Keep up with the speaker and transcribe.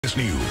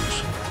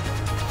News.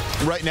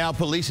 Right now,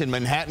 police in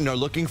Manhattan are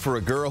looking for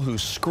a girl who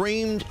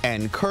screamed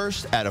and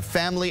cursed at a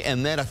family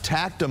and then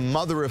attacked a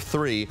mother of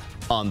three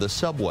on the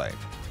subway.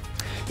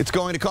 It's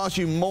going to cost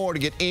you more to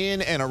get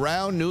in and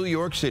around New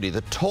York City, the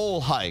toll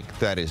hike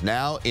that is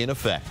now in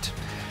effect.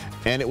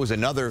 And it was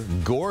another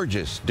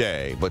gorgeous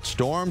day, but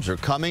storms are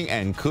coming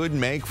and could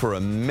make for a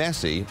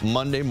messy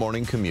Monday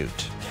morning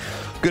commute.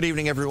 Good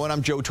evening, everyone.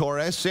 I'm Joe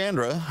Torres.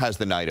 Sandra has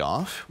the night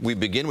off. We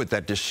begin with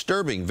that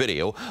disturbing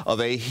video of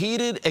a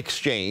heated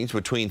exchange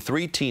between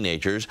three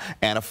teenagers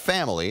and a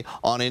family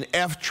on an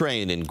F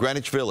train in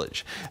Greenwich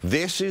Village.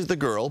 This is the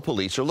girl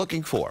police are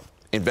looking for.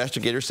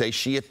 Investigators say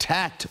she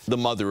attacked the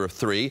mother of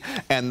three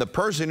and the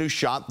person who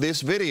shot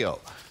this video.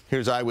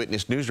 Here's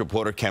Eyewitness News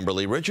reporter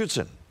Kimberly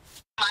Richardson.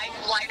 My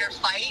flight or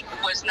fight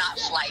was not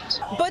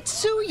flight. But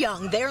Sue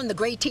Young, there in the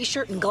gray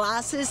T-shirt and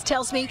glasses,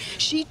 tells me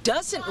she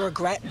doesn't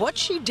regret what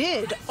she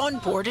did on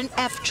board an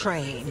F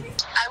train.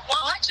 I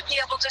want to be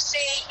able to say,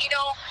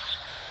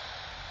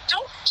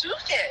 don't do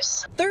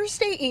this.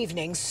 Thursday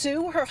evening,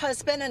 Sue, her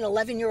husband, and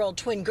 11-year-old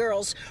twin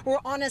girls were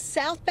on a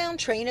southbound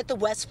train at the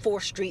West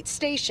 4th Street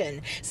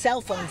station.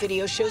 Cell phone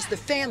video shows the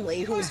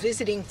family, who was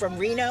visiting from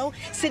Reno,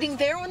 sitting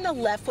there on the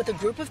left with a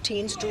group of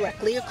teens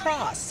directly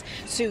across.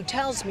 Sue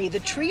tells me the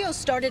trio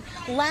started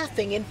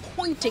laughing and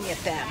pointing at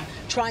them.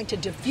 Trying to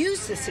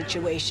defuse the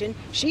situation,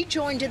 she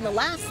joined in the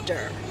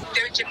laughter.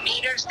 Their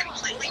demeanors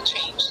completely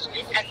changed,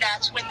 and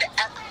that's when the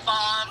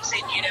F-bombs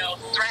and,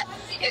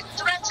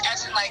 threats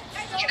as in like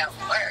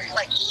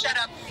shut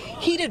up.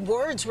 Heated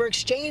words were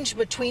exchanged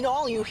between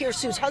all. You hear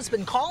Sue's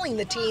husband calling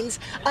the teens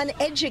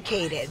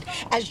uneducated.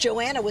 As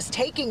Joanna was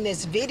taking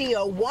this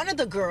video, one of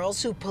the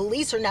girls who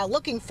police are now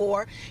looking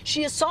for,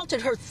 she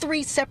assaulted her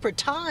 3 separate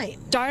times.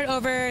 Darted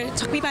over,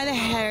 took me by the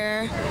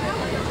hair,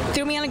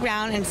 threw me on the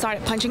ground, and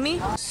started punching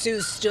me.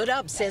 Sue stood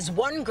up, says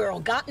one girl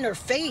got in her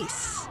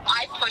face.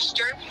 I pushed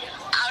her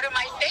out of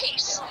my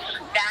face.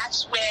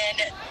 That's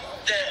when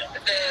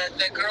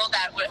the girl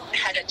that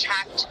had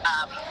attacked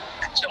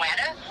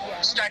Joanna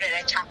started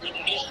attacking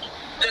me.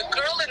 The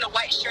girl in the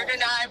white shirt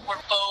and I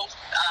were both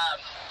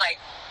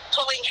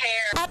pulling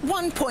hair. At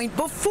one point,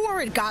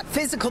 before it got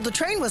physical, the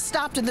train was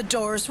stopped and the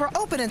doors were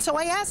open. And so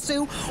I asked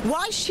Sue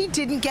why she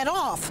didn't get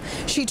off.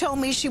 She told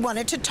me she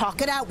wanted to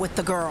talk it out with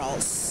the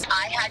girls.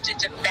 I had to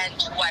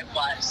defend who I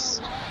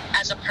was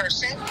as a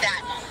person,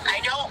 that I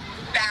don't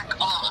back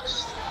off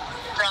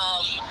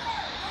from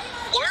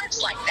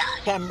words like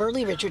that.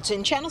 Kimberly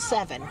Richardson, Channel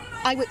 7,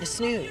 Eyewitness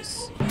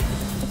News.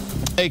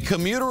 A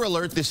commuter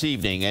alert this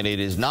evening, and it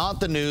is not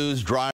the news.